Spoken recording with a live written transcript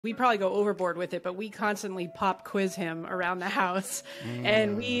We probably go overboard with it, but we constantly pop quiz him around the house,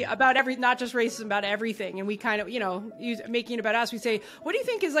 and we about not just racism, about everything. And we kind of, making it about us. We say, what do you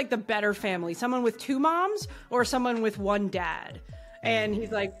think is like the better family? Someone with 2 moms or someone with 1 dad? And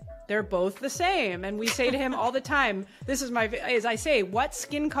he's like, they're both the same. And we say to him all the time, I say, what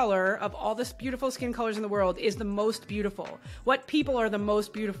skin color of all the beautiful skin colors in the world is the most beautiful? What people are the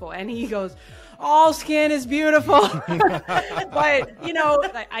most beautiful? And he goes, all skin is beautiful. But,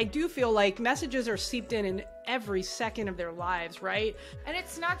 I do feel like messages are seeped in every second of their lives, right? And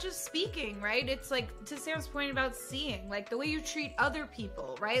it's not just speaking, right? It's like, to Sam's point about seeing, like the way you treat other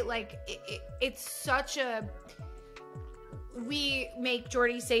people, right? Like it's such a... We make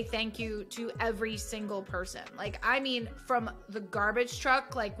Jordy say thank you to every single person. Like, I mean, from the garbage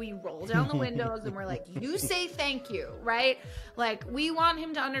truck, like we roll down the windows and we're like, you say thank you, right? Like, we want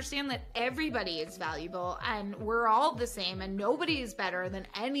him to understand that everybody is valuable and we're all the same and nobody is better than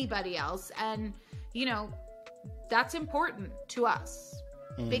anybody else. And, that's important to us.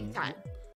 Big time.